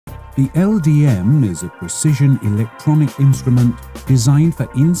The LDM is a precision electronic instrument designed for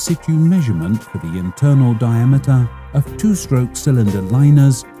in situ measurement for the internal diameter of two-stroke cylinder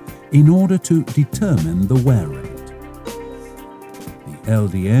liners in order to determine the wear rate. The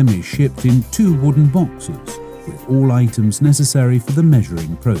LDM is shipped in 2 wooden boxes with all items necessary for the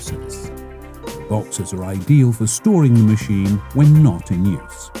measuring process. The boxes are ideal for storing the machine when not in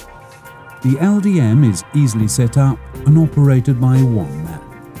use. The LDM is easily set up and operated by one man.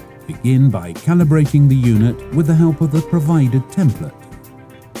 Begin by calibrating the unit with the help of the provided template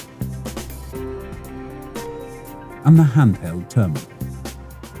and the handheld terminal.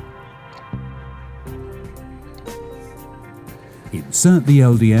 Insert the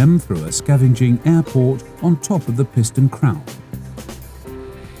LDM through a scavenging air port on top of the piston crown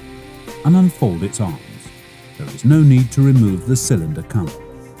and unfold its arms. There is no need to remove the cylinder cover.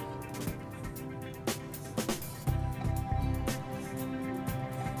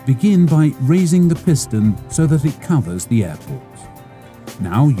 Begin by raising the piston so that it covers the air ports.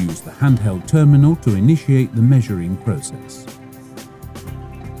 Now use the handheld terminal to initiate the measuring process.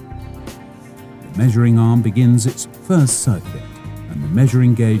 The measuring arm begins its first circuit, and the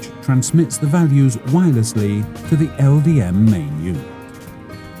measuring gauge transmits the values wirelessly to the LDM main unit.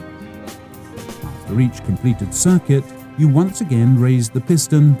 After each completed circuit, you once again raise the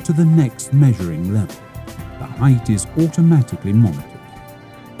piston to the next measuring level. The height is automatically monitored.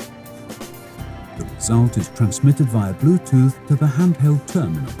 The result is transmitted via Bluetooth to the handheld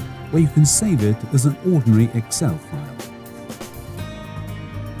terminal, where you can save it as an ordinary Excel file.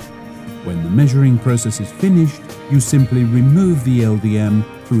 When the measuring process is finished, you simply remove the LDM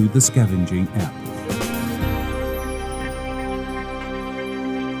through the scavenging air.